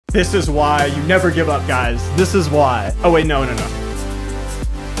This is why you never give up, guys. This is why. Oh, wait, no.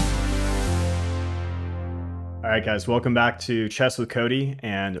 All right, guys, welcome back to Chess with Cody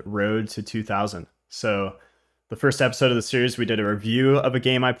and Road to 2000. So the first episode of the series, we did a review of a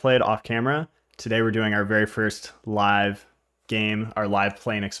game I played off camera. Today, we're doing our very first live game, our live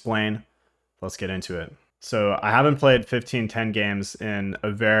play and explain. Let's get into it. So I haven't played 15-10 games in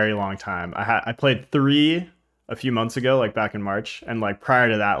a very long time. I played 3 a few months ago, like back in March, and like prior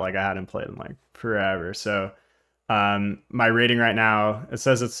to that, like I hadn't played in like forever. So my rating right now, it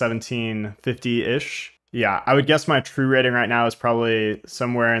says it's 1750-ish. Yeah, I would guess my true rating right now is probably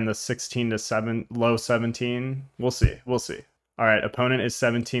somewhere in the 16 to 7, low 17. We'll see. All right, opponent is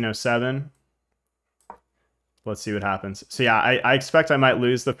 1707. Let's see what happens. So yeah, I expect I might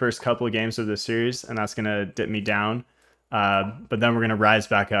lose the first couple of games of this series, and that's gonna dip me down. But then we're gonna rise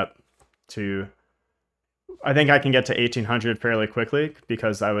back up to, I think I can get to 1800 fairly quickly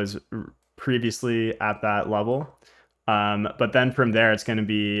because I was previously at that level. But then from there, it's going to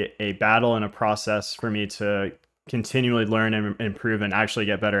be a battle and a process for me to continually learn and improve and actually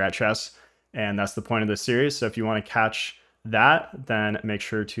get better at chess. And that's the point of this series. So if you want to catch that, then make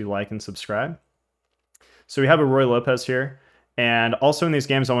sure to like and subscribe. So we have a Roy Lopez here. And also in these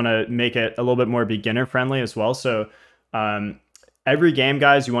games, I want to make it a little bit more beginner friendly as well. So every game,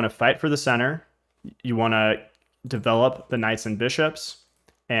 guys, you want to fight for the center. You want to develop the knights and bishops,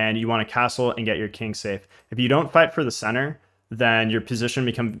 and you want to castle and get your king safe. If you don't fight for the center, then your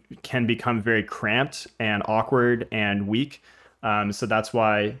position can become very cramped and awkward and weak. So that's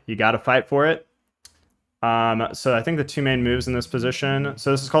why you got to fight for it. So I think the 2 main moves in this position,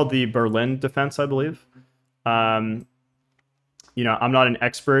 so this is called the Berlin defense, I believe. You know, I'm not an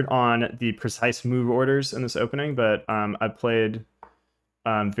expert on the precise move orders in this opening, but I've played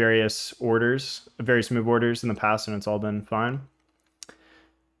various move orders in the past, and it's all been fine.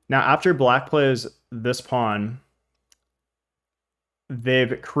 Now, after black plays this pawn,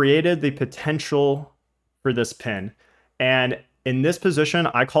 they've created the potential for this pin. And in this position,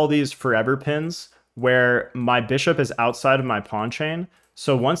 I call these forever pins, where my bishop is outside of my pawn chain.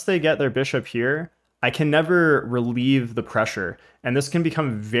 So once they get their bishop here, I can never relieve the pressure, and this can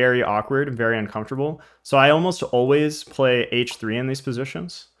become very awkward and very uncomfortable. So I almost always play h3 in these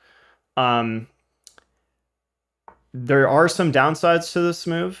positions. There are some downsides to this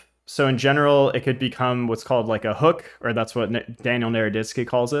move. So in general, it could become what's called like a hook, or that's what Daniel Naroditsky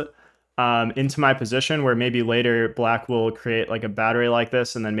calls it, into my position, where maybe later black will create like a battery like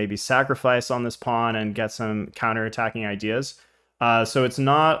this and then maybe sacrifice on this pawn and get some counterattacking ideas. So it's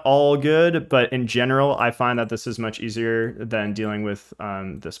not all good, but in general, I find that this is much easier than dealing with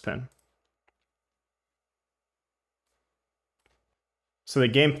this pin. So the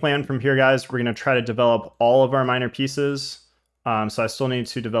game plan from here, guys, we're going to try to develop all of our minor pieces. So I still need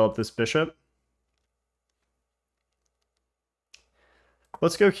to develop this bishop.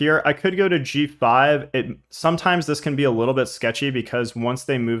 Let's go here. I could go to g5. Sometimes this can be a little bit sketchy because once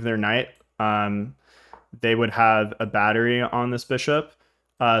they move their knight, they would have a battery on this bishop.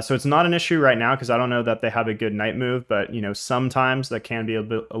 So it's not an issue right now because I don't know that they have a good knight move, but you know, sometimes that can be a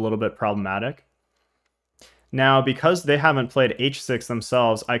little bit problematic. Now, because they haven't played h6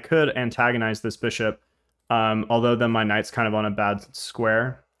 themselves, I could antagonize this bishop, although then my knight's kind of on a bad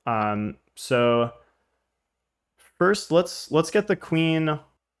square. So first, let's get the queen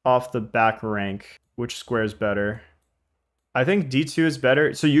off the back rank. Which square is better? I think d2 is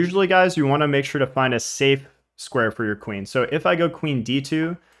better. So usually, guys, you want to make sure to find a safe square for your queen. So if I go queen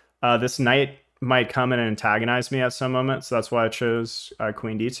d2, this knight might come in and antagonize me at some moment. So that's why I chose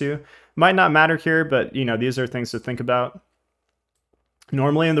queen d2. Might not matter here, but you know, these are things to think about.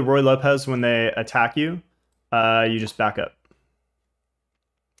 Normally in the Roy Lopez, when they attack you, you just back up.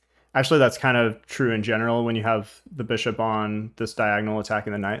 Actually, that's kind of true in general when you have the bishop on this diagonal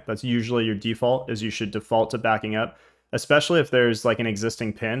attacking the knight. That's usually your default, is you should default to backing up, especially if there's like an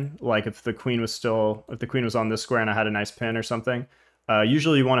existing pin. Like if the queen was on this square and I had a nice pin or something,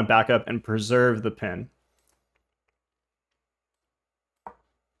 usually you want to back up and preserve the pin.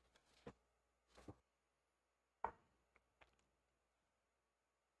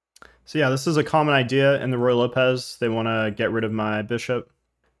 So yeah, this is a common idea in the Roy Lopez. They want to get rid of my bishop.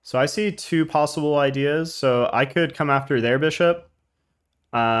 So I see 2 possible ideas. So I could come after their bishop.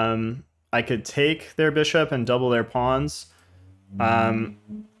 I could take their bishop and double their pawns.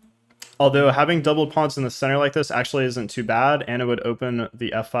 Although having doubled pawns in the center like this actually isn't too bad, and it would open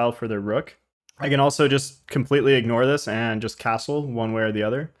the f-file for their rook. I can also just completely ignore this and just castle one way or the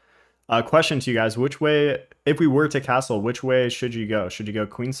other. Question to you guys, which way, if we were to castle, which way should you go? Should you go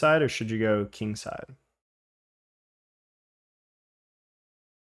queenside or should you go kingside?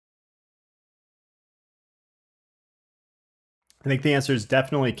 I think the answer is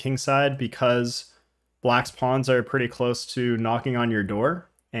definitely kingside because black's pawns are pretty close to knocking on your door,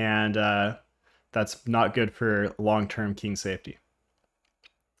 and that's not good for long-term king safety.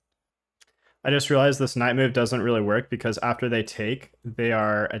 I just realized this knight move doesn't really work because after they take, they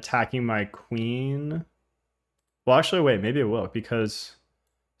are attacking my queen. Well, actually, wait, maybe it will because...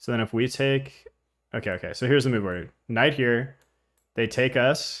 So then if we take... Okay, so here's the move order. Knight here, they take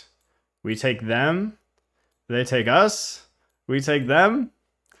us, we take them, they take us, we take them.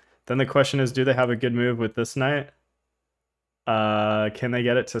 Then the question is, do they have a good move with this knight? Can they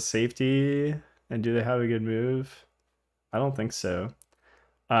get it to safety? And do they have a good move? I don't think so.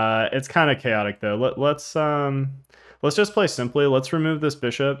 It's kind of chaotic though. Let's just play simply. Let's remove this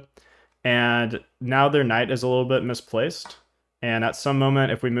bishop. And now their knight is a little bit misplaced. And at some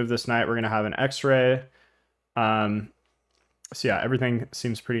moment, if we move this knight, we're going to have an X-ray. So yeah, everything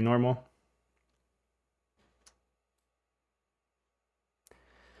seems pretty normal.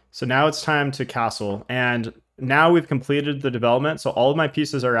 So now it's time to castle. And now we've completed the development. So all of my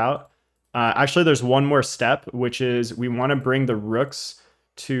pieces are out. Actually, there's one more step, which is we want to bring the rooks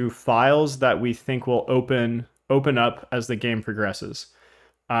to files that we think will open up as the game progresses.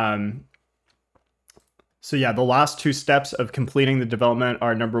 So yeah, the last two steps of completing the development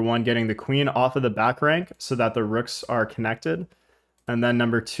are number one, getting the queen off of the back rank so that the rooks are connected. And then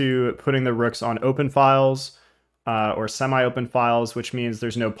number two, putting the rooks on open files or semi-open files, which means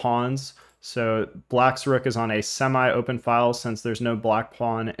there's no pawns. So black's rook is on a semi-open file since there's no black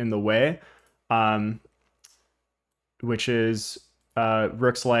pawn in the way, which is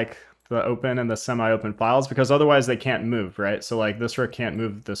rooks like the open and the semi-open files, because otherwise they can't move, right? So like this rook can't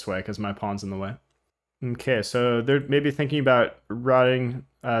move this way because my pawn's in the way. Okay, so they're maybe thinking about routing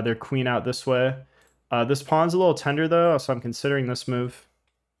their queen out this way. This pawn's a little tender though, so I'm considering this move.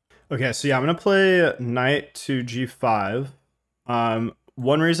 Okay, so yeah, I'm gonna play knight to g5.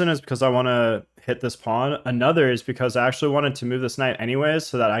 One reason is because I want to hit this pawn. Another is because I actually wanted to move this knight anyways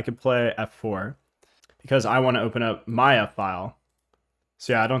so that I could play f4 because I want to open up my f file.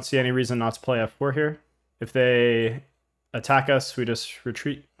 So yeah, I don't see any reason not to play f4 here. If they attack us, we just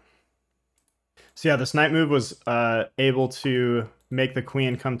retreat. So yeah, this knight move was able to make the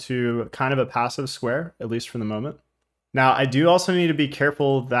queen come to kind of a passive square, at least for the moment. Now, I do also need to be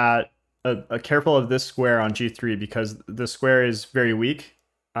careful that careful of this square on g3 because the square is very weak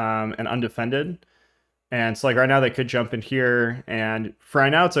and undefended. And so like right now they could jump in here, and for right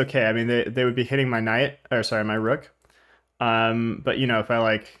now it's okay. I mean, they would be hitting my knight, or sorry, my rook. But you know, if I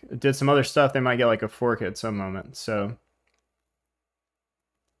like did some other stuff, they might get like a fork at some moment. So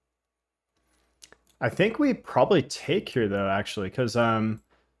I think we probably take here though, actually, because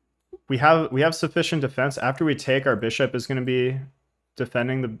we have sufficient defense. After we take, our bishop is going to be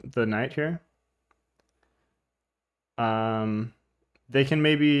defending the knight here. They can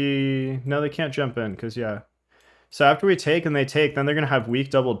maybe... No, they can't jump in, because, yeah. So after we take and they take, then they're going to have weak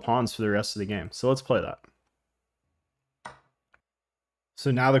doubled pawns for the rest of the game. So let's play that.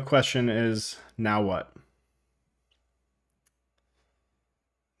 So now the question is, now what?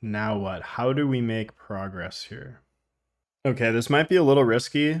 Now what? How do we make progress here? Okay, this might be a little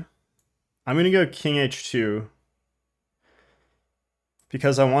risky. I'm going to go king h2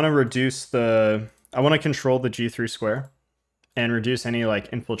 because I want to reduce the... I want to control the g3 square and reduce any like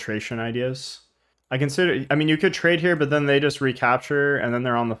infiltration ideas. I mean, you could trade here, but then they just recapture and then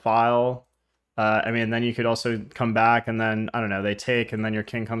they're on the file. I mean, then you could also come back and then, I don't know, they take and then your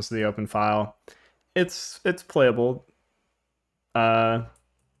king comes to the open file. It's playable. Okay,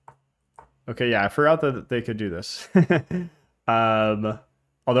 yeah, I forgot that they could do this. Although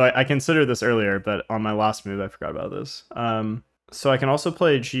I considered this earlier, but on my last move, I forgot about this. So I can also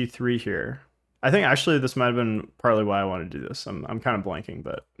play g3 here. I think actually this might have been partly why I wanted to do this. I'm kind of blanking,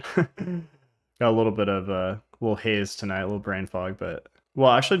 but got a little bit of a little haze tonight, a little brain fog. But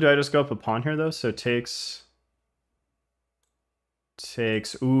well, actually, do I just go up a pawn here though? So takes.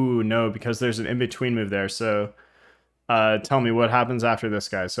 Ooh, no, because there's an in-between move there. So tell me what happens after this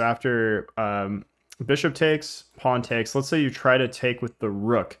guy. So after bishop takes, pawn takes. Let's say you try to take with the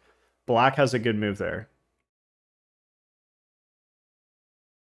rook. Black has a good move there.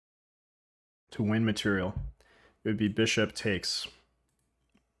 To win material, it would be bishop takes,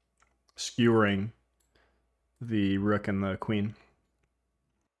 skewering the rook and the queen.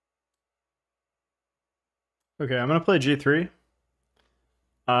 Okay, I'm gonna play g3.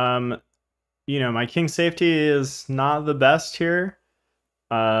 You know, my king safety is not the best here,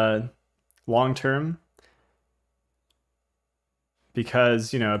 long term,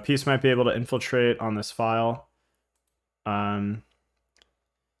 because you know a piece might be able to infiltrate on this file.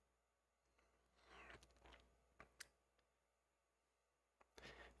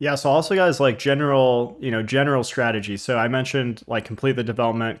 Yeah, so also guys like general, general strategy. So I mentioned like complete the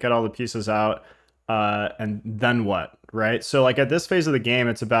development, get all the pieces out, and then what, right? So like at this phase of the game,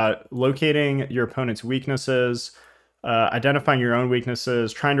 it's about locating your opponent's weaknesses, identifying your own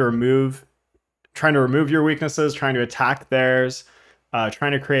weaknesses, trying to remove your weaknesses, trying to attack theirs,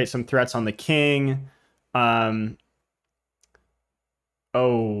 trying to create some threats on the king. Um,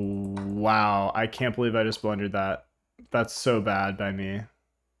 oh wow, I can't believe I just blundered that. That's so bad by me.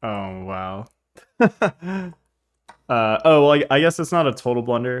 Oh wow. Oh well, I guess it's not a total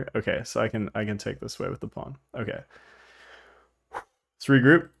blunder. Okay, so I can take this way with the pawn. Okay, let's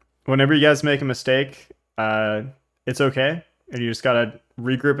regroup. Whenever you guys make a mistake, it's okay, and you just gotta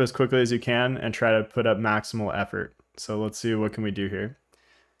regroup as quickly as you can and try to put up maximal effort. So let's see what can we do here.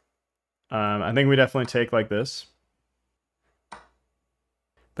 I think we definitely take like this.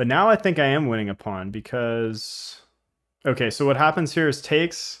 But now I think I am winning a pawn because... Okay, so what happens here is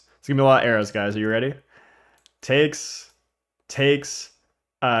takes. It's gonna be a lot of arrows, guys. Are you ready? Takes, takes.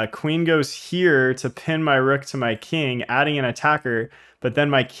 Queen goes here to pin my rook to my king, adding an attacker. But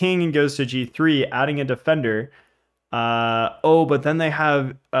then my king goes to g3, adding a defender. Oh, but then they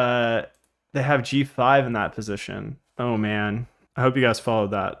have g5 in that position. Oh man, I hope you guys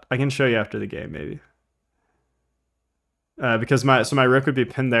followed that. I can show you after the game maybe. Because my rook would be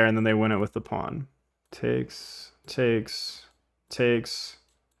pinned there, and then they win it with the pawn. Takes, takes, takes.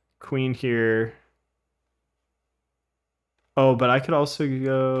 Queen here. Oh, but I could also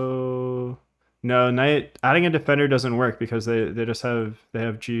go. No, knight adding a defender doesn't work because they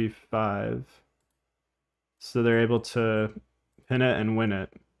have g5, so they're able to pin it and win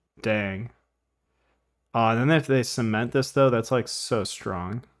it. Dang. Oh, and then if they cement this though, that's like so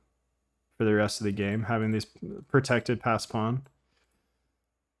strong for the rest of the game, having these protected pass pawn.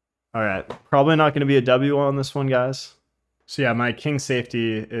 All right, probably not going to be a W on this one, guys. So yeah, my king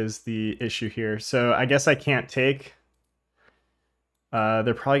safety is the issue here. So I guess I can't take.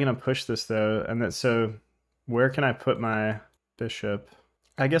 They're probably going to push this though, and that so where can I put my bishop?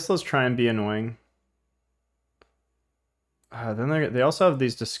 I guess let's try and be annoying. Then they also have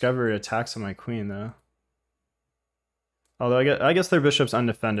these discovery attacks on my queen though. Although I guess their bishop's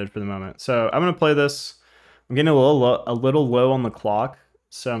undefended for the moment. So I'm gonna play this. I'm getting a little low on the clock,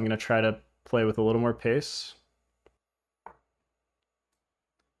 so I'm gonna try to play with a little more pace.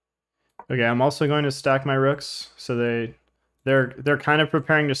 Okay, I'm also going to stack my rooks, so they're kind of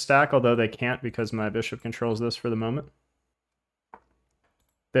preparing to stack, although they can't because my bishop controls this for the moment.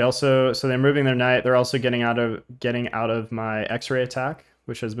 So they're moving their knight. They're also getting out of my X-ray attack,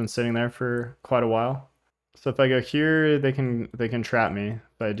 which has been sitting there for quite a while. So if I go here, they can trap me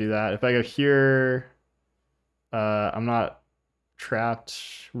if I do that. If I go here, I'm not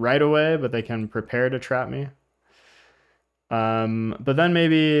trapped right away, but they can prepare to trap me. But then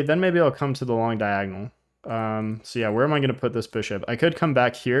maybe I'll come to the long diagonal. So yeah, where am I going to put this bishop? I could come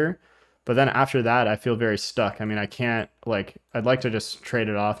back here, but then after that, I feel very stuck. I mean, I can't, like, I'd like to just trade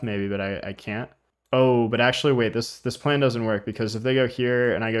it off maybe, but I can't. Oh, but actually, wait, this plan doesn't work because if they go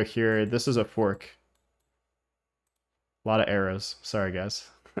here and I go here, this is a fork. A lot of arrows. Sorry, guys.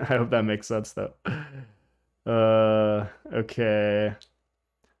 I hope that makes sense, though. Okay.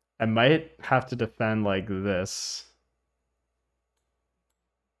 I might have to defend like this.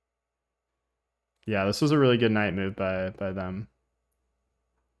 Yeah, this was a really good knight move by them.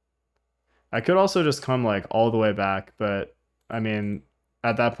 I could also just come like all the way back, but I mean,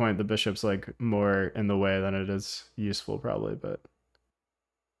 at that point, the bishop's like more in the way than it is useful probably, but.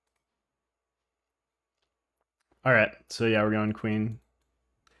 All right, so yeah, we're going queen.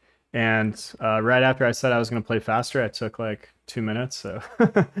 And right after I said I was going to play faster, I took like 2 minutes, so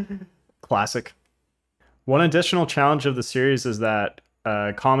classic. One additional challenge of the series is that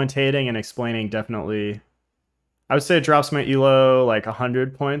commentating and explaining definitely, I would say it drops my elo like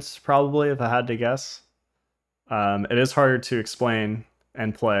 100 points probably if I had to guess. It is harder to explain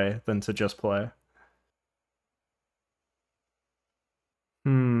and play than to just play.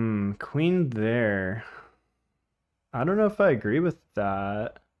 Queen there. I don't know if I agree with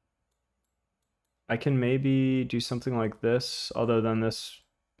that. I can maybe do something like this, although then this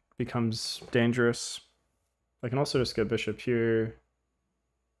becomes dangerous. I can also just go bishop here.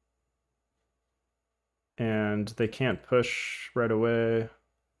 And they can't push right away.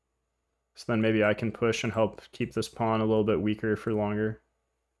 So then maybe I can push and help keep this pawn a little bit weaker for longer.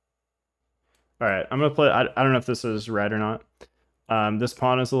 All right, I'm gonna play, I don't know if this is right or not. This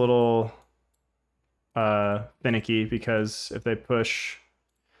pawn is a little finicky because if they push,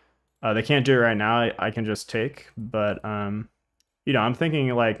 they can't do it right now. I can just take, but I'm thinking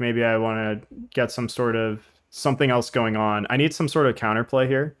like maybe I want to get some sort of something else going on. I need some sort of counterplay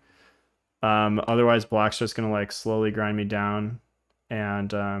here. Otherwise black's just gonna like slowly grind me down.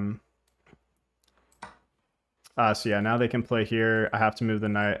 And so yeah, now they can play here. I have to move the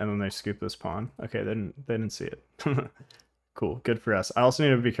knight and then they scoop this pawn. Okay, they didn't see it. Cool, good for us. I also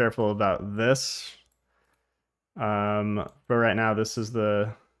need to be careful about this. But right now this is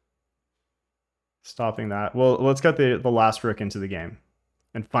the stopping that. Well, let's get the last rook into the game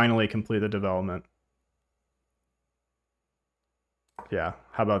and finally complete the development. Yeah,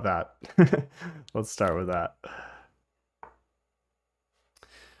 how about that? Let's start with that.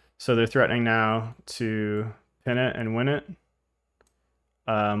 So they're threatening now to pin it and win it.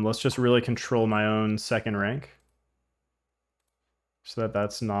 Let's just really control my own second rank so that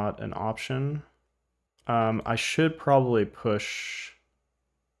that's not an option. I should probably push.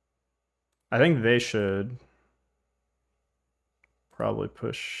 I think they should probably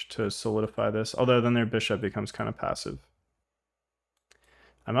push to solidify this, although then their bishop becomes kind of passive.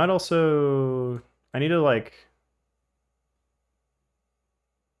 I might also, I need to like,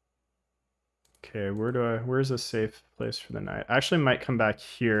 okay, where's a safe place for the knight? I actually might come back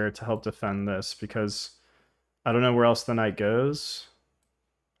here to help defend this because I don't know where else the knight goes.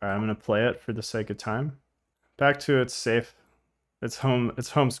 All right, I'm gonna play it for the sake of time. Back to its safe, it's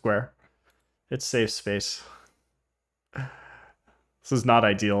home square. It's safe space. This is not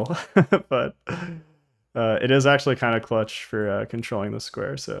ideal, but it is actually kind of clutch for controlling the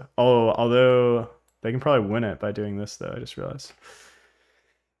square. So, although they can probably win it by doing this, though. I just realized.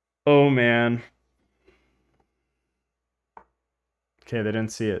 Oh man. Okay, they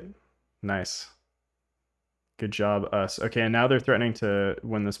didn't see it. Nice. Good job, us. Okay, and now they're threatening to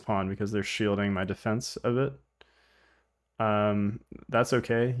win this pawn because they're shielding my defense of it. That's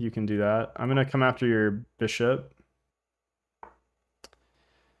okay. You can do that. I'm gonna come after your bishop.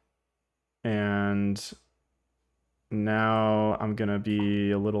 And now I'm gonna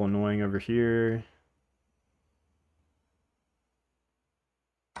be a little annoying over here.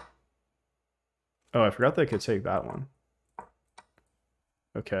 Oh, I forgot they could take that one.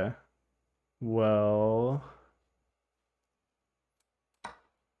 Okay. Well,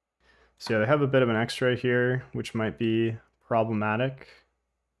 so yeah, they have a bit of an extra here, which might be problematic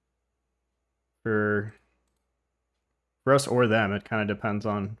for us or them. It kind of depends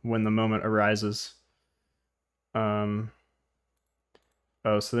on when the moment arises. Oh,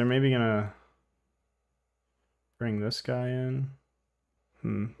 so they're maybe gonna bring this guy in.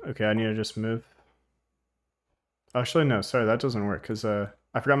 Okay, I need to just move. Actually, no, sorry, that doesn't work because I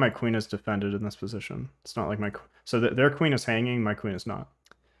forgot my queen is defended in this position. It's not like my... So their queen is hanging, my queen is not.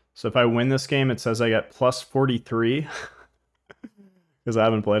 So if I win this game, it says I get plus 43 because I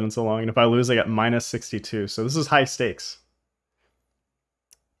haven't played in so long. And if I lose, I get minus 62. So this is high stakes.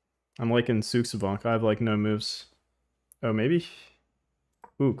 I'm like in Suksbank. I have like no moves. Oh, maybe...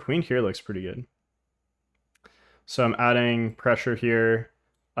 Ooh, queen here looks pretty good. So I'm adding pressure here.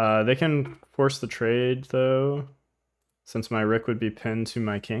 They can force the trade, though, since my rook would be pinned to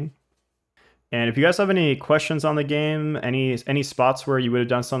my king. And if you guys have any questions on the game, any spots where you would have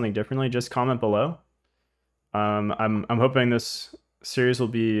done something differently, just comment below. I'm hoping this series will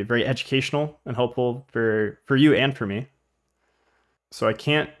be very educational and helpful for you and for me. So I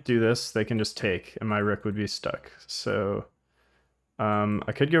can't do this. They can just take, and my rook would be stuck. So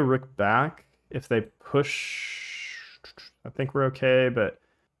I could go rook back if they push. I think we're okay, but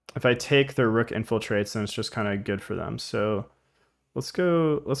if I take, their rook infiltrates, then it's just kind of good for them. So let's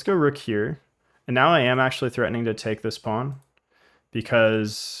go rook here. And now I am actually threatening to take this pawn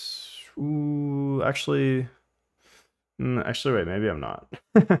because, ooh, actually wait, maybe I'm not.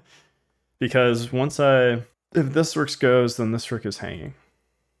 Because if this rook goes, then this rook is hanging.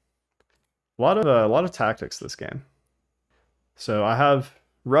 A lot of tactics this game. So I have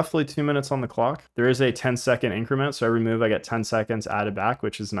roughly 2 minutes on the clock. There is a 10-second increment, so every move I get 10 seconds added back,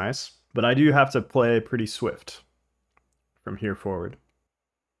 which is nice. But I do have to play pretty swift from here forward.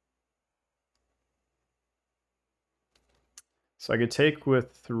 So I could take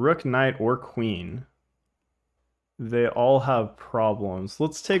with rook, knight, or queen. They all have problems.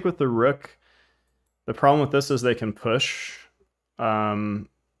 Let's take with the rook. The problem with this is they can push, but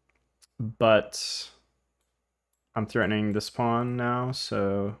I'm threatening this pawn now,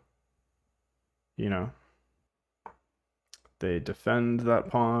 so, you know, they defend that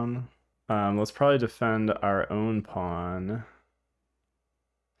pawn. Let's probably defend our own pawn.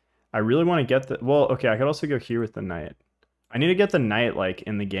 I really want to get the... Well, okay, I could also go here with the knight. I need to get the knight, like,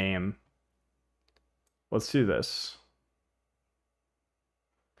 in the game. Let's do this.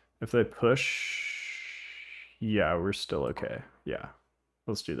 If they push... Yeah, we're still okay. Yeah,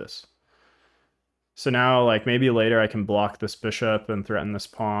 let's do this. So now, like, maybe later I can block this bishop and threaten this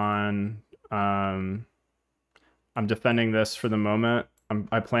pawn. I'm defending this for the moment.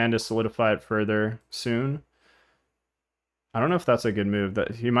 I plan to solidify it further soon. I don't know if that's a good move.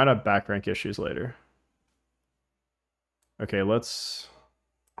 That he might have back rank issues later. Okay, let's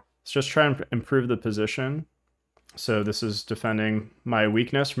just try and improve the position. So this is defending my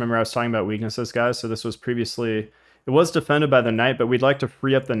weakness. Remember I was talking about weaknesses, guys? So this was previously, it was defended by the knight, but we'd like to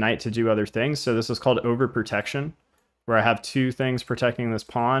free up the knight to do other things. So this is called overprotection, where I have two things protecting this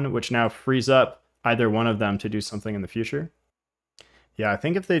pawn, which now frees up either one of them to do something in the future. Yeah, I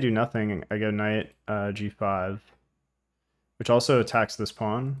think if they do nothing, I go knight g5, which also attacks this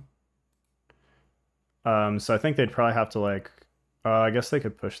pawn. So I think they'd probably have to like, I guess they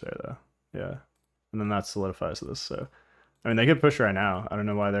could push there though. Yeah. And then that solidifies this. So, I mean, they could push right now. I don't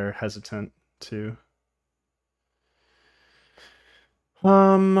know why they're hesitant to.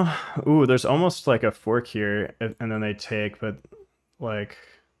 Ooh, there's almost like a fork here, and then they take, but like,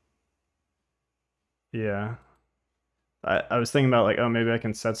 yeah. I was thinking about like, oh, maybe I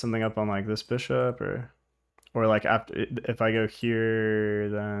can set something up on like this bishop or like after, if I go here,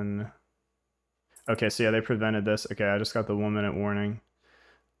 then. Okay, so yeah, they prevented this. Okay, I just got the 1 minute warning.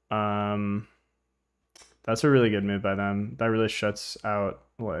 That's a really good move by them. That really shuts out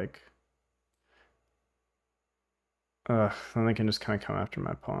like. Then they can just kind of come after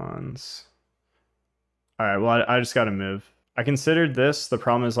my pawns. All right, well, I just got to move. I considered this. The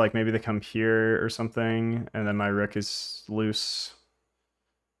problem is like maybe they come here or something, and then my rook is loose.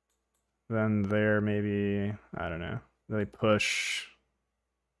 Then there maybe, I don't know. They push.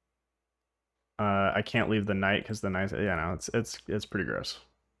 I can't leave the knight because the knight, yeah, no, it's pretty gross.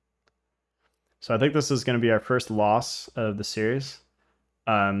 So I think this is going to be our first loss of the series,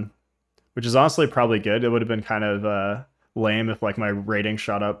 which is honestly probably good. It would have been kind of lame if like my rating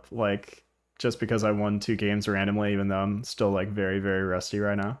shot up like just because I won 2 games randomly, even though I'm still like very, very rusty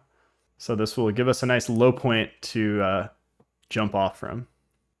right now. So this will give us a nice low point to jump off from.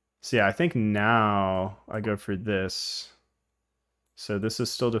 So yeah, I think now I go for this. So this is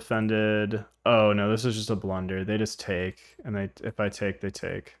still defended. Oh no, this is just a blunder. They just take, and if I take, they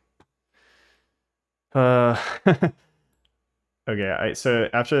take. Okay, so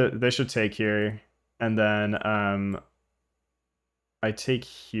after they should take here, and then I take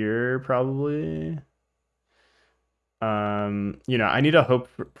here probably. You know, I need to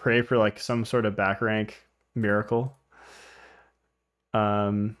pray for like some sort of back rank miracle.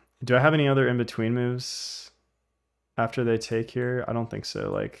 Do I have any other in-between moves after they take here? I don't think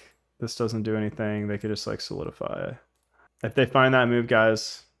so. Like, this doesn't do anything. They could just like solidify. If they find that move,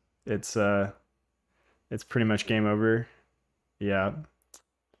 guys, it's pretty much game over. Yeah.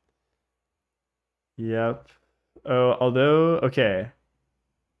 Yep. Oh, although, okay.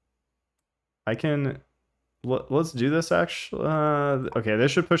 I can, let's do this actually. Okay, they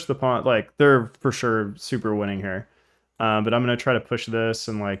should push the pawn. Like, they're for sure super winning here. But I'm going to try to push this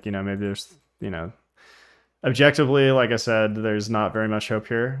and like, you know, maybe there's, you know, objectively, like I said, there's not very much hope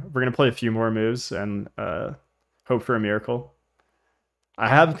here. We're going to play a few more moves and hope for a miracle. I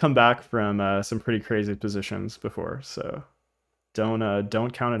have come back from some pretty crazy positions before, so don't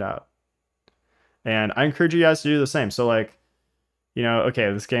count it out. And I encourage you guys to do the same. So like, you know,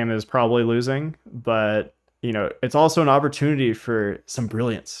 okay, this game is probably losing, but you know, it's also an opportunity for some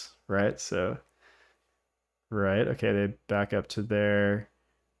brilliance, right? So, right, okay, they back up to there.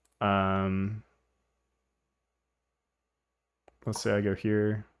 Let's say I go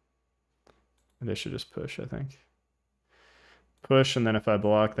here. They should just push, I think. Push, and then if I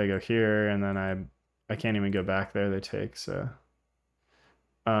block, they go here, and then I can't even go back there, they take, so.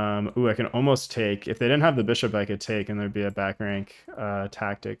 Ooh, I can almost take. If they didn't have the bishop, I could take, and there'd be a back rank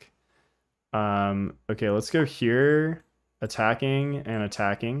tactic. Okay, let's go here, attacking and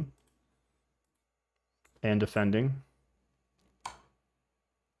attacking. And defending.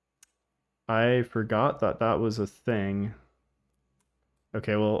 I forgot that that was a thing.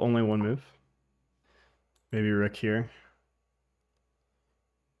 Okay, well, only one move. Maybe rook here.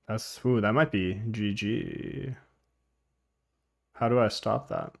 Ooh, that might be GG. How do I stop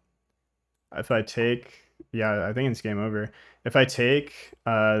that? If I take, yeah, I think it's game over. If I take,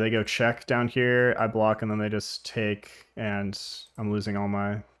 they go check down here, I block, and then they just take, and I'm losing all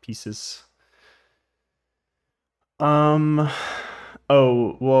my pieces.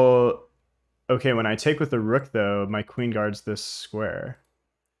 Oh, well, okay, when I take with the rook, though, my queen guards this square.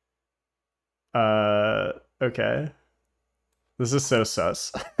 Okay. This is so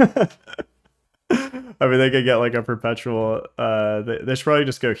sus. I mean, they could get like a perpetual, they should probably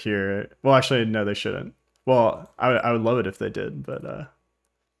just go here. Well, actually, no, they shouldn't. Well, I would love it if they did, but,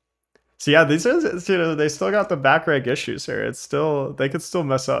 So yeah, these are, they still got the back rank issues here. It's still, they could still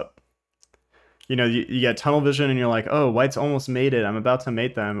mess up. You get tunnel vision and you're like, oh, white's almost made it. I'm about to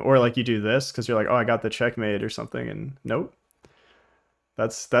mate them. Or like you do this because you're like, oh, I got the checkmate or something. And nope.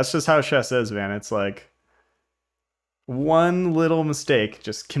 That's just how chess is, man. It's like one little mistake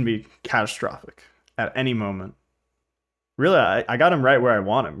just can be catastrophic at any moment. Really, I got him right where I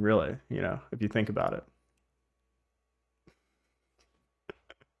want him, really, if you think about it.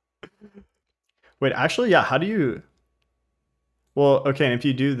 Wait, actually, yeah, how do you... Well, okay, and if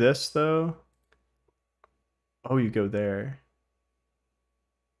you do this, though... Oh, you go there.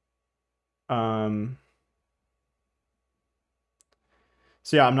 Um...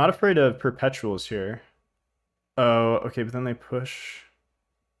 So yeah, I'm not afraid of perpetuals here. Oh, okay, but then they push...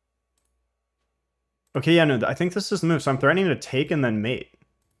 Okay, yeah, no, I think this is the move. So I'm threatening to take and then mate.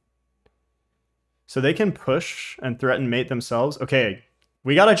 So they can push and threaten mate themselves. Okay,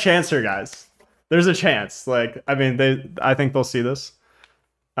 we got a chance here, guys. There's a chance. Like, I mean, I think they'll see this.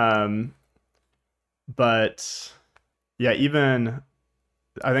 But yeah, even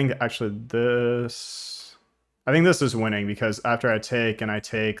I think actually I think this is winning because after I take and I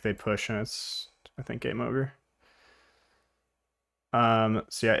take, they push and it's, I think, game over.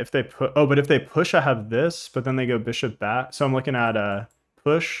 So yeah, if they put, oh, but if they push, I have this, but then they go bishop back. So I'm looking at a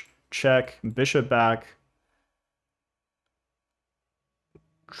push, check, bishop back.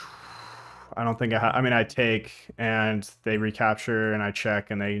 I don't think I mean, I take and they recapture and I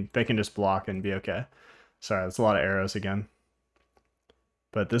check and they can just block and be okay. Sorry, that's a lot of arrows again.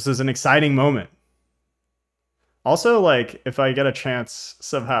 But this is an exciting moment. Also, like, if I get a chance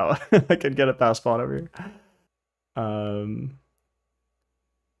somehow, I could get a pass pawn over here.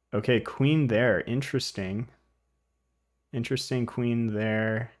 Okay, queen there. Interesting. Interesting queen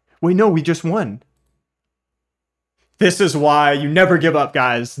there. Wait, no, we just won. This is why you never give up,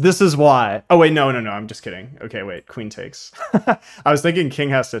 guys. This is why. Oh, wait, no, I'm just kidding. Okay, wait, queen takes. I was thinking king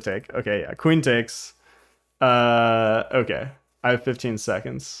has to take. Okay, yeah, queen takes. Okay. I have 15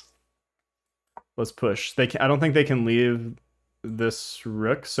 seconds. Let's push. I don't think they can leave this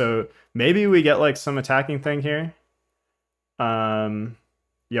rook, so maybe we get like some attacking thing here.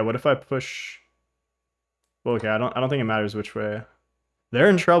 Yeah, what if I push? Well, okay, I don't think it matters which way. They're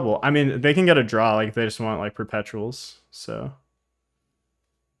in trouble. I mean, they can get a draw, like if they just want like perpetuals. So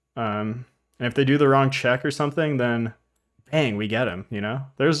and if they do the wrong check or something, then bang, we get him,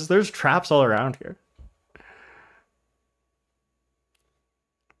 There's traps all around here.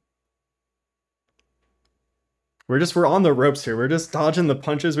 We're on the ropes here. We're just dodging the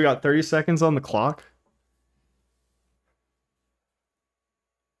punches. We got 30 seconds on the clock.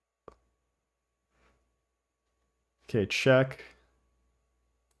 Okay, check.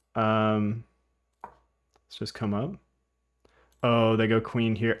 Let's just come up. Oh, they go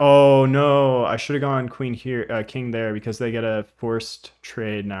queen here. Oh no, I should have gone queen here, king there because they get a forced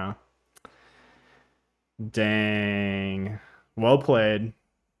trade now. Dang. Well played.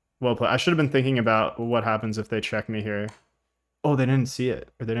 Well played. I should have been thinking about what happens if they check me here. Oh, they didn't see it,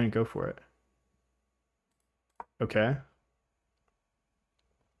 or they didn't go for it. Okay.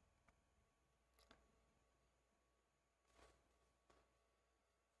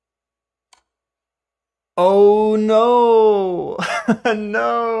 Oh no!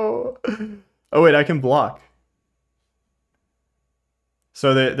 No! Oh wait, I can block.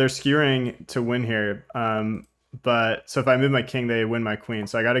 So they're skewering to win here. But so if I move my king, they win my queen.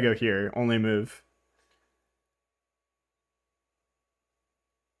 So I got to go here. Only move.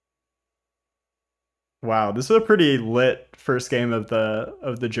 Wow, this is a pretty lit first game of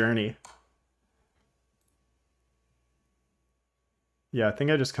the journey. Yeah, I think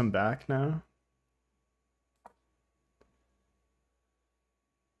I just come back now.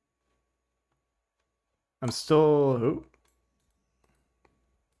 I'm still... Oh.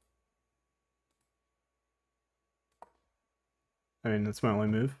 I mean, that's my only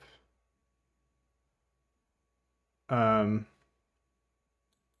move. I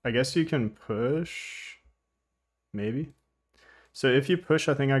guess you can push. Maybe. So if you push,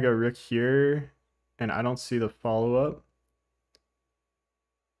 I think I go rook here, and I don't see the follow-up.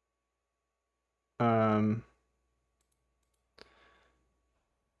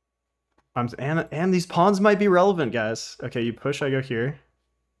 And these pawns might be relevant, guys. Okay, you push, I go here.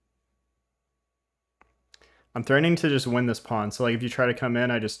 I'm threatening to just win this pawn. So like if you try to come in,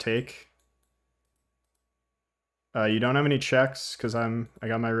 I just take. You don't have any checks because I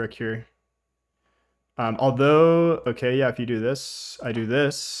got my rook here. Although, okay, yeah, if you do this, I do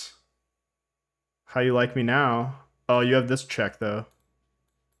this. How you like me now? Oh, you have this check though.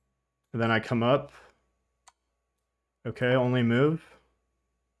 And then I come up. Okay, only move.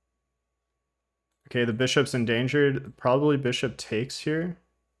 Okay, the bishop's endangered. Probably bishop takes here.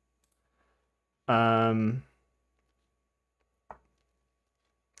 Okay,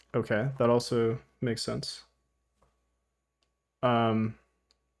 that also makes sense. The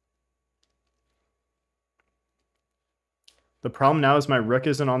problem now is my rook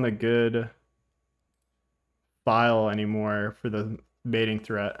isn't on the good file anymore for the mating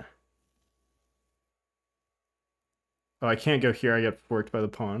threat. Oh, I can't go here. I get forked by the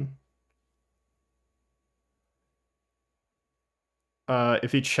pawn.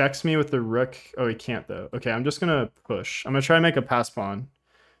 If he checks me with the rook... Oh, he can't, though. Okay, I'm just going to push. I'm going to try and make a pass pawn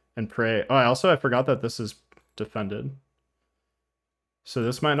and pray. Oh, I forgot that this is defended. So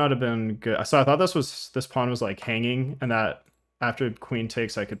this might not have been good. So I thought this pawn was like hanging, and that after queen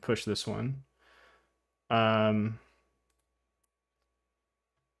takes, I could push this one. But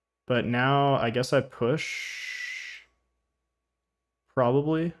now I guess I push.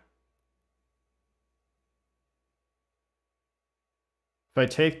 Probably. If I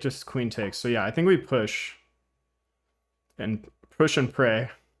take, just queen takes. So yeah, I think we push. And push and pray.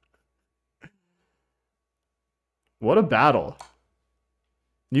 What a battle.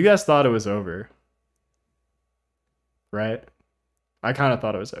 You guys thought it was over. Right? I kind of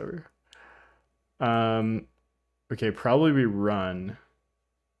thought it was over. Okay, probably we run.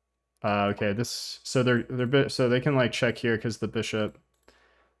 Okay, so they can like check here because the bishop.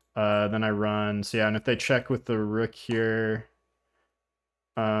 Then I run. So yeah, and if they check with the rook here,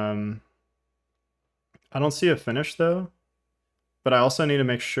 I don't see a finish though. But I also need to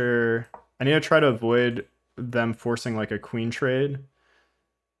make sure I need to try to avoid them forcing like a queen trade.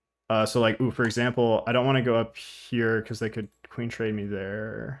 So like, ooh, for example, I don't want to go up here because they could queen trade me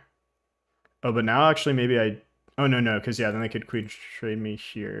there. Oh, but now actually maybe oh no, because yeah, then they could queen trade me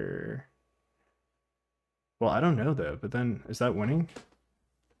here. Well, I don't know though, but then is that winning?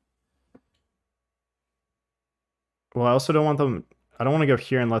 Well, I also don't want them, I don't want to go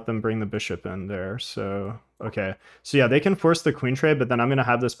here and let them bring the bishop in there, so okay. So yeah, they can force the queen trade, but then I'm gonna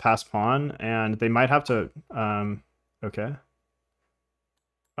have this pass pawn, and they might have to okay.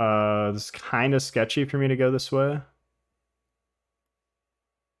 This is kind of sketchy for me to go this way.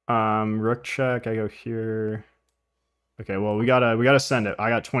 Rook check, I go here. Okay, well we gotta send it. I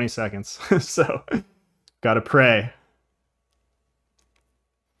got 20 seconds, so gotta pray.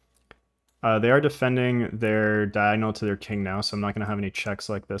 They are defending their diagonal to their king now, so I'm not gonna have any checks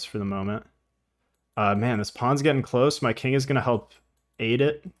like this for the moment. Man, this pawn's getting close. My king is gonna help aid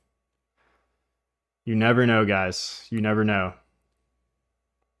it. You never know, guys. You never know.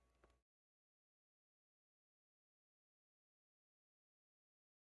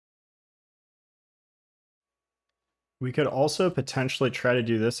 We could also potentially try to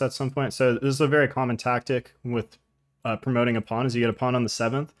do this at some point. So this is a very common tactic with promoting a pawn is you get a pawn on the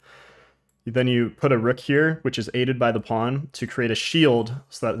 7th. Then you put a rook here, which is aided by the pawn, to create a shield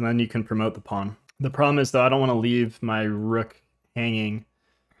so that then you can promote the pawn. The problem is, though, I don't want to leave my rook hanging.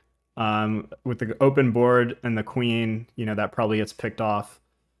 With the open board and the queen, you know, that probably gets picked off.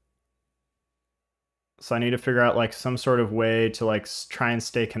 So I need to figure out like some sort of way to like try and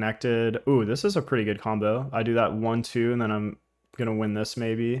stay connected. Ooh, this is a pretty good combo. I do that 1-2, and then I'm gonna win this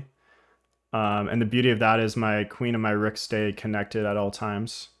maybe. And the beauty of that is my queen and my rook stay connected at all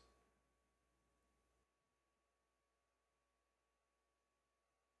times.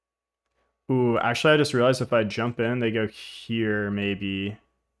 Ooh, actually I just realized if I jump in, they go here maybe.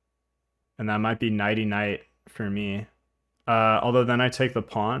 And that might be nighty night for me. Although then I take the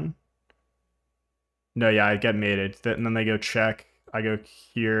pawn. No, yeah, I get mated. And then they go check. I go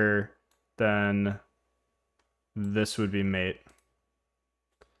here. Then this would be mate.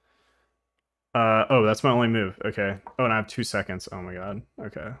 Oh, that's my only move. Okay. Oh, and I have 2 seconds. Oh my god.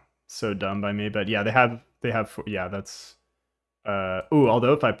 Okay. So dumb by me. But yeah, yeah, that's ooh,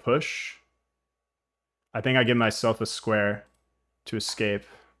 although if I push, I think I give myself a square to escape.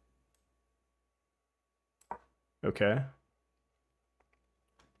 Okay.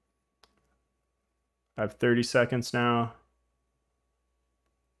 I have 30 seconds now.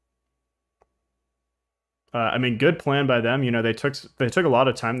 I mean, good plan by them. You know, they took a lot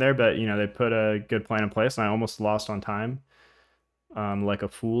of time there, but you know, they put a good plan in place, and I almost lost on time, like a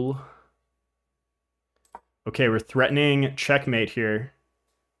fool. Okay, we're threatening checkmate here.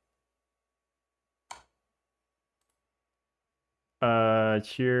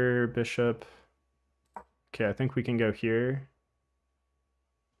 Here, bishop. Okay, I think we can go here.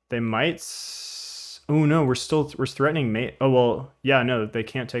 They might. Oh no, we're threatening mate. Oh well, yeah, no, they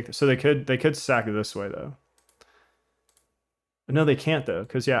can't take this. So they could sack it this way though. No, they can't though,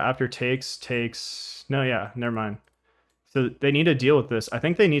 because yeah, after takes. No, yeah, never mind. So they need to deal with this. I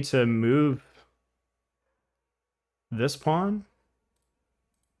think they need to move. this pawn.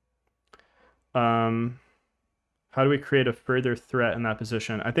 How do we create a further threat in that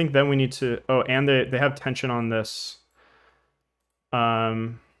position? I think then we need to, oh, and they have tension on this.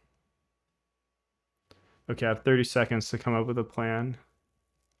 Okay, I have 30 seconds to come up with a plan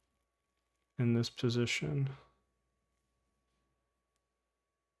in this position.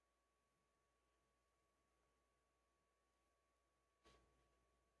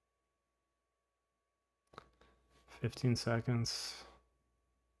 "15 seconds.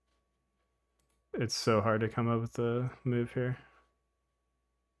 It's so hard to come up with a move here.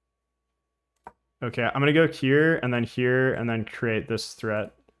 Okay, I'm gonna go here and then create this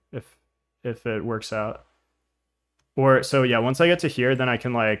threat if it works out. Or so yeah, once I get to here, then I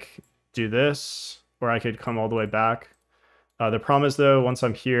can like do this, or I could come all the way back. The problem is though, once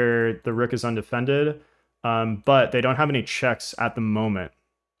I'm here, the rook is undefended, but they don't have any checks at the moment.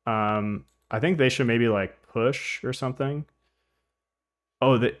 I think they should maybe like push or something.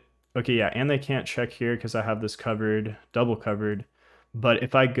 Oh, okay, yeah, and they can't check here because I have this covered, double covered. But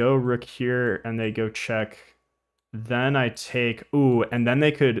if I go rook here and they go check, then I take, ooh, and then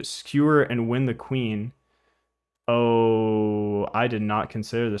they could skewer and win the queen. Oh, I did not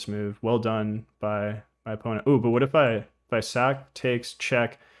consider this move. Well done by my opponent. Ooh, but what if I sack, takes,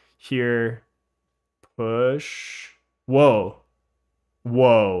 check, here, push? Whoa.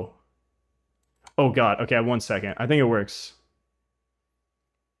 Whoa. Oh god, okay, 1 second. I think it works.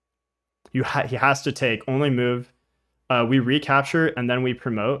 He has to take, only move. We recapture and then we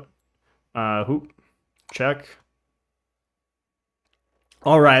promote. Hoop, check.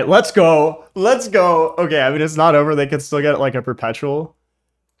 All right, let's go. Let's go. Okay, I mean, it's not over. They could still get like a perpetual.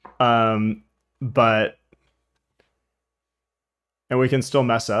 But, and we can still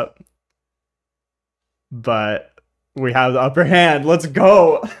mess up. But we have the upper hand. Let's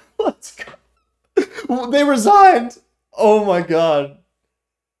go. Let's go. They resigned. Oh my god.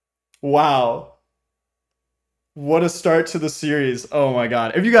 Wow. What a start to the series. Oh my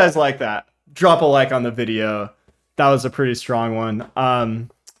god. If you guys like that, drop a like on the video. That was a pretty strong one.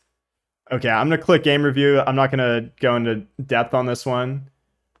 Okay, I'm going to click game review. I'm not going to go into depth on this one.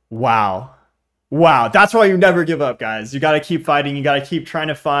 Wow. Wow. That's why you never give up, guys. You got to keep fighting. You got to keep trying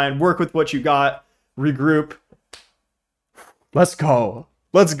to work with what you got, regroup. Let's go.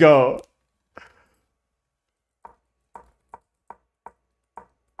 Let's go.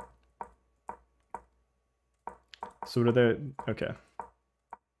 So what are they? Okay.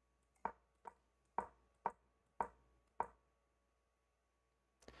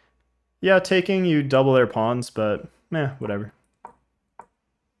 Yeah, taking, you double their pawns, but whatever.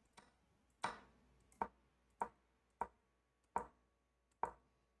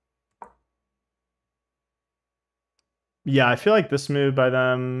 Yeah, I feel like this move by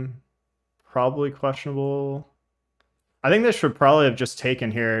them, probably questionable. I think they should probably have just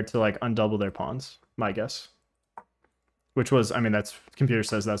taken here to like undouble their pawns, my guess. Which was, I mean, that's, computer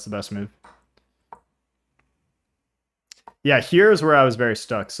says that's the best move. Yeah, here's where I was very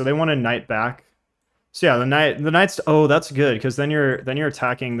stuck. So they want a knight back. So yeah, the knight's, oh, that's good, because then you're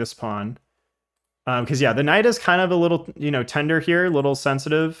attacking this pawn. Because yeah, the knight is kind of a little, you know, tender here, a little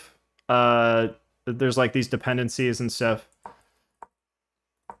sensitive. There's like these dependencies and stuff.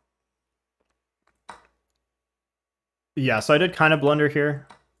 Yeah, so I did kind of blunder here.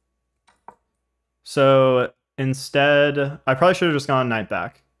 So instead, I probably should have just gone knight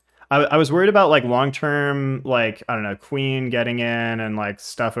back. I was worried about like long-term, like, I don't know, queen getting in and like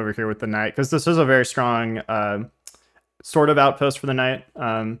stuff over here with the knight, because this is a very strong sort of outpost for the knight.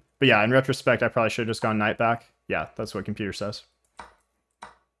 But yeah, in retrospect, I probably should have just gone knight back. Yeah, that's what computer says.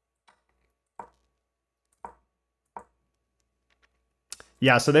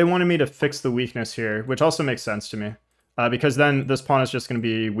 Yeah, so they wanted me to fix the weakness here, which also makes sense to me, because then this pawn is just going to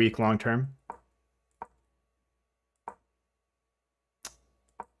be weak long-term.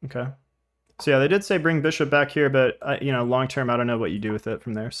 Okay. So yeah, they did say bring bishop back here, but you know, long term, I don't know what you do with it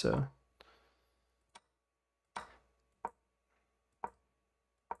from there. So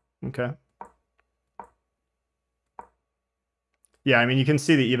okay. Yeah, I mean, you can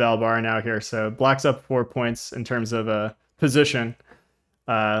see the eval bar now here. So black's up 4 points in terms of position.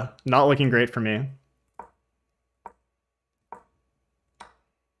 Not looking great for me.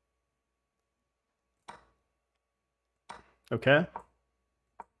 Okay.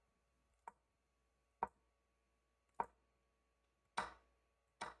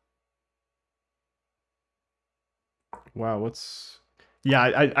 Wow, what's...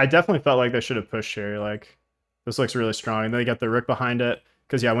 Yeah, I definitely felt like they should have pushed here. Like, this looks really strong. And then they got the rook behind it.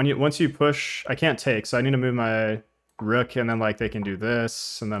 Because, yeah, once you push, I can't take. So I need to move my rook, and then, like, they can do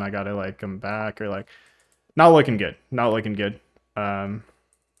this. And then I got to, like, come back. Or, like... Not looking good. Not looking good.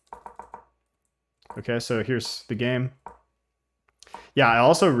 Okay, so here's the game. Yeah, I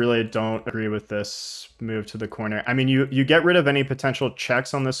also really don't agree with this move to the corner. I mean, you get rid of any potential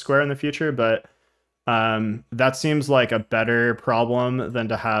checks on this square in the future, but that seems like a better problem than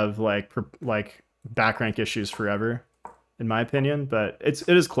to have like back rank issues forever, in my opinion. But it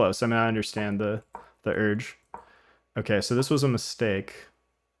is close. I mean, I understand the urge. Okay, so this was a mistake.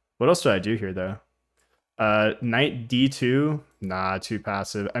 What else did I do here though? Knight d2. Nah, too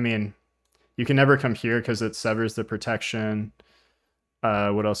passive. I mean, you can never come here because it severs the protection.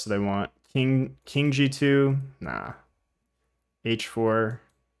 What else do they want? King g2. Nah. h4.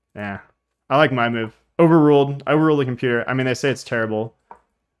 Yeah. I like my move. Overruled. I overruled the computer. I mean, they say it's terrible.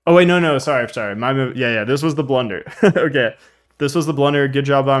 Oh, wait, no. Sorry. My move. Yeah. This was the blunder. Okay. This was the blunder. Good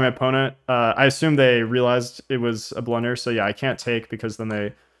job by my opponent. I assume they realized it was a blunder. So, yeah, I can't take because then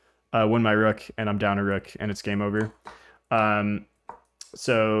they win my rook, and I'm down a rook, and it's game over.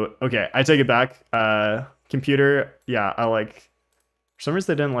 So, okay. I take it back. Computer. Yeah, I like... For some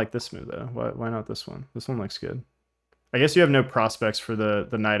reason, they didn't like this move, though. Why not this one? This one looks good. I guess you have no prospects for the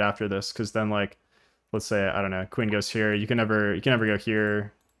knight after this, because then, like, let's say, I don't know, queen goes here. You can never go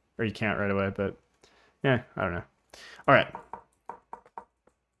here, or you can't right away, but yeah, I don't know. All right.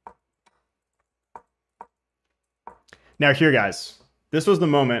 Now here, guys, this was the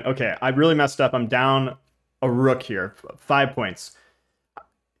moment. Okay, I really messed up. I'm down a rook here, 5 points.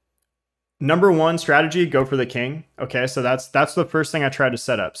 Number one strategy, go for the king. Okay, so that's the first thing I tried to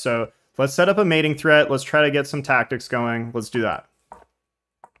set up. So let's set up a mating threat. Let's try to get some tactics going. Let's do that.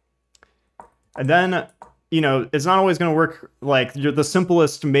 And then, you know, it's not always going to work. Like, the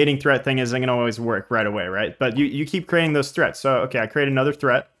simplest mating threat thing isn't going to always work right away, right? But you keep creating those threats. So, okay, I create another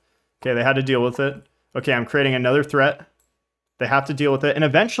threat. Okay, they had to deal with it. Okay, I'm creating another threat. They have to deal with it. And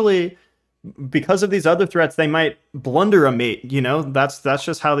eventually, because of these other threats, they might blunder a mate. You know, that's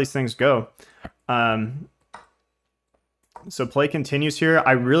just how these things go. So play continues here.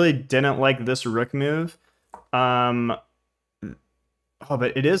 I really didn't like this rook move. Oh,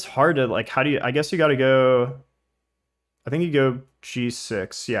 but it is hard to, like, how do you... I guess you got to go... I think you go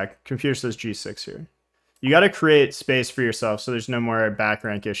g6. Yeah, computer says g6 here. You got to create space for yourself so there's no more back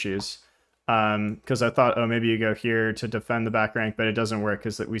rank issues. Because I thought, oh, maybe you go here to defend the back rank, but it doesn't work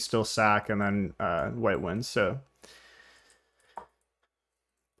because we still sack and then white wins. So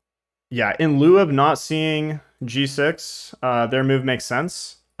yeah, in lieu of not seeing g6, their move makes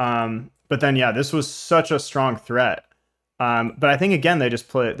sense. But then yeah, this was such a strong threat. But I think again they should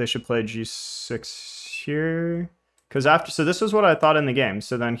play g6 here, because so this is what I thought in the game.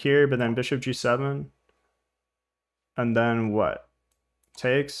 So then here, but then bishop g7, and then what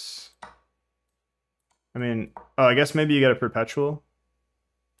takes. I mean, oh, I guess maybe you get a perpetual.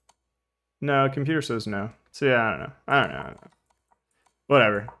 No, computer says no. So yeah, I don't know.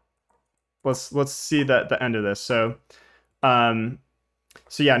 Whatever. Let's see the end of this. So, so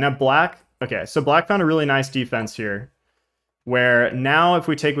yeah, now black. Okay, so black found a really nice defense here, where now if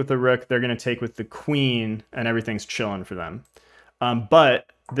we take with the rook, they're gonna take with the queen, and everything's chilling for them. But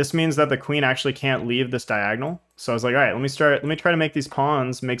this means that the queen actually can't leave this diagonal. So I was like, all right, let me try to make these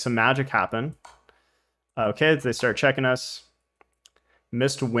pawns make some magic happen. Okay, they start checking us.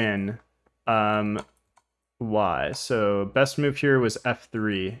 Missed win. Why? So best move here was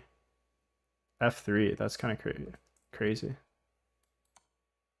f3. f3, that's kind of crazy.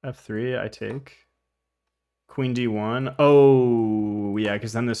 f3, I take. Queen d1. Oh, yeah,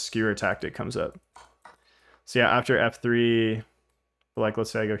 because then the skewer tactic comes up. So yeah, after f3, like,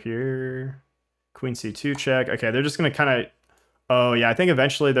 let's say I go here. Queen c2 check. Okay, they're just going to kind of... Oh, yeah, I think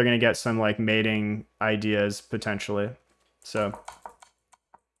eventually they're going to get some, like, mating ideas, potentially. So...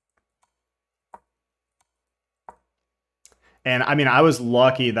 And, I mean, I was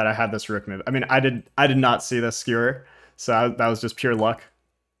lucky that I had this rook move. I mean, I did not see this skewer, so that was just pure luck.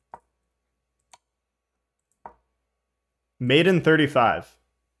 Maiden 35,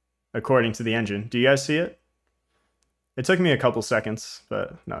 according to the engine. Do you guys see it? It took me a couple seconds,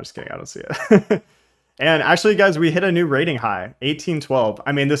 but no, just kidding. I don't see it. And actually, guys, we hit a new rating high, 1812.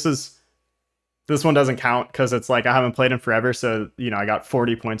 I mean, this one doesn't count because it's like I haven't played in forever. So, you know, I got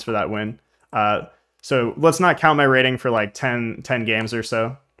 40 points for that win. So let's not count my rating for like 10 games or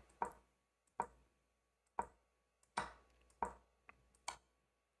so.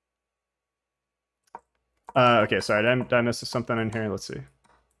 Okay, sorry, did I miss something in here? Let's see.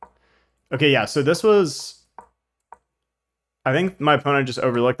 Okay, yeah, so this was... I think my opponent just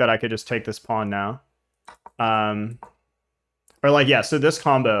overlooked that I could just take this pawn now. Or like, yeah, so this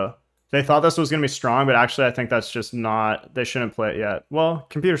combo, they thought this was going to be strong, but actually I think that's just not... They shouldn't play it yet. Well,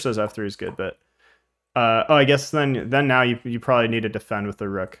 computer says f3 is good, but... Oh, I guess then now you probably need to defend with the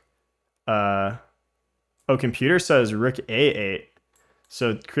rook. Oh, computer says rook a8.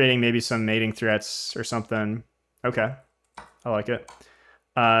 So creating maybe some mating threats or something. Okay, I like it.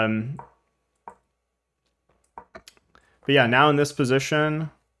 But yeah, now in this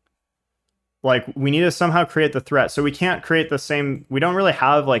position, like we need to somehow create the threat. So we can't create the same, we don't really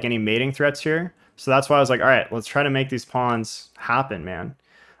have like any mating threats here. So that's why I was like, all right, let's try to make these pawns happen, man.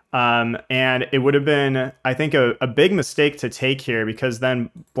 And it would have been, I think, a big mistake to take here, because then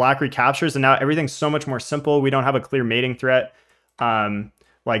black recaptures and now everything's so much more simple. We don't have a clear mating threat.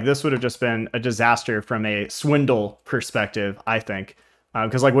 Like this would have just been a disaster from a swindle perspective, I think.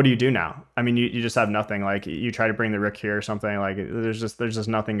 Because like, what do you do now? I mean, you just have nothing. Like you try to bring the rook here or something. Like there's just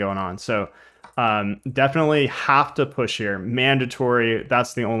nothing going on. So definitely have to push here. Mandatory.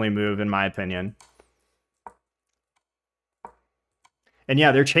 That's the only move in my opinion. And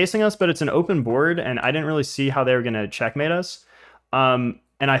yeah, they're chasing us, but it's an open board, and I didn't really see how they were going to checkmate us. And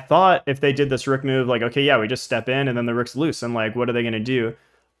I thought if they did this rook move, like, okay, yeah, we just step in, and then the rook's loose, and like, what are they going to do?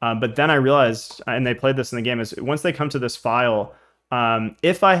 But then I realized, and they played this in the game, is once they come to this file,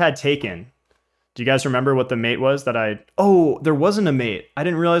 if I had taken, do you guys remember what the mate was that oh, there wasn't a mate. I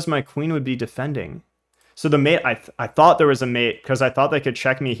didn't realize my queen would be defending. So the mate, I thought there was a mate because I thought they could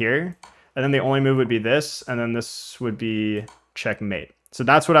check me here, and then the only move would be this, and then this would be checkmate. So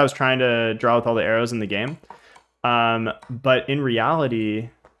that's what I was trying to draw with all the arrows in the game. But in reality,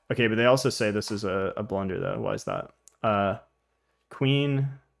 okay, but they also say this is a blunder though. Why is that? Queen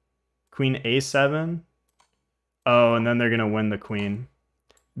a7. Oh, and then they're gonna win the queen.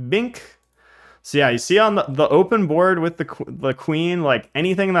 Bink. So yeah, you see on the open board with the queen, like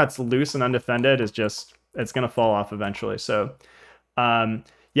anything that's loose and undefended is just, it's gonna fall off eventually. So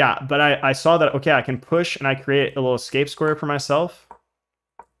yeah, but I saw that, okay, I can push and I create a little escape square for myself.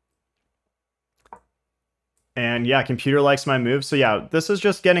 And yeah, computer likes my move. So yeah, this is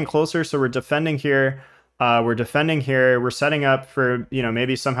just getting closer. So we're defending here. We're defending here. We're setting up for, you know,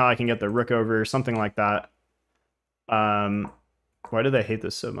 maybe somehow I can get the rook over or something like that. Why do they hate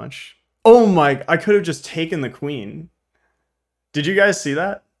this so much? Oh my, I could have just taken the queen. Did you guys see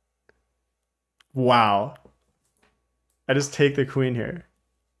that? Wow. I just take the queen here.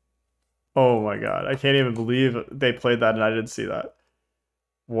 Oh my god, I can't even believe they played that and I didn't see that.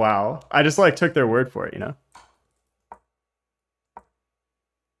 Wow. I just like took their word for it, you know?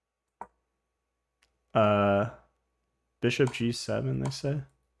 Bishop g7, they say.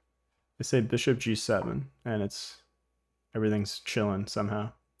 They say bishop g7, and everything's chilling somehow.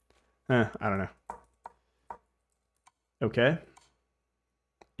 I don't know. Okay.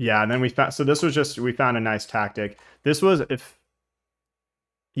 Yeah, and then we found, so this was just, we found a nice tactic. This was,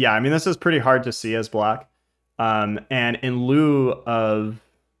 yeah, I mean, this is pretty hard to see as black. And in lieu of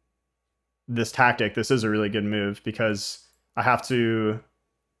this tactic, this is a really good move because I have to,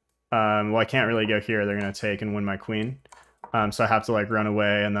 well, I can't really go here. They're going to take and win my queen. So I have to like run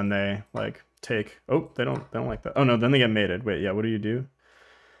away, and then they like take, oh, they don't like that. Oh no, then they get mated. Wait, yeah, what do you do?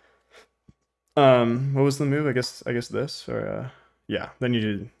 What was the move? I guess this, or yeah, then you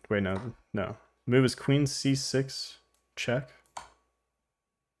do, wait, no. Move is queen c6, check.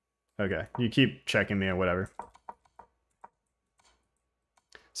 Okay, you keep checking me or whatever.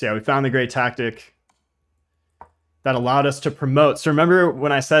 So yeah, we found the great tactic that allowed us to promote. So remember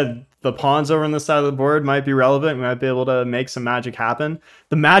when I said the pawns over on this side of the board might be relevant, we might be able to make some magic happen?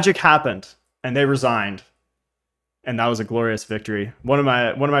 The magic happened, and they resigned. And that was a glorious victory. One of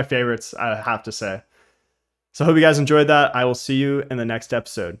my favorites, I have to say. So I hope you guys enjoyed that. I will see you in the next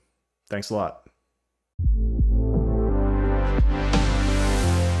episode. Thanks a lot.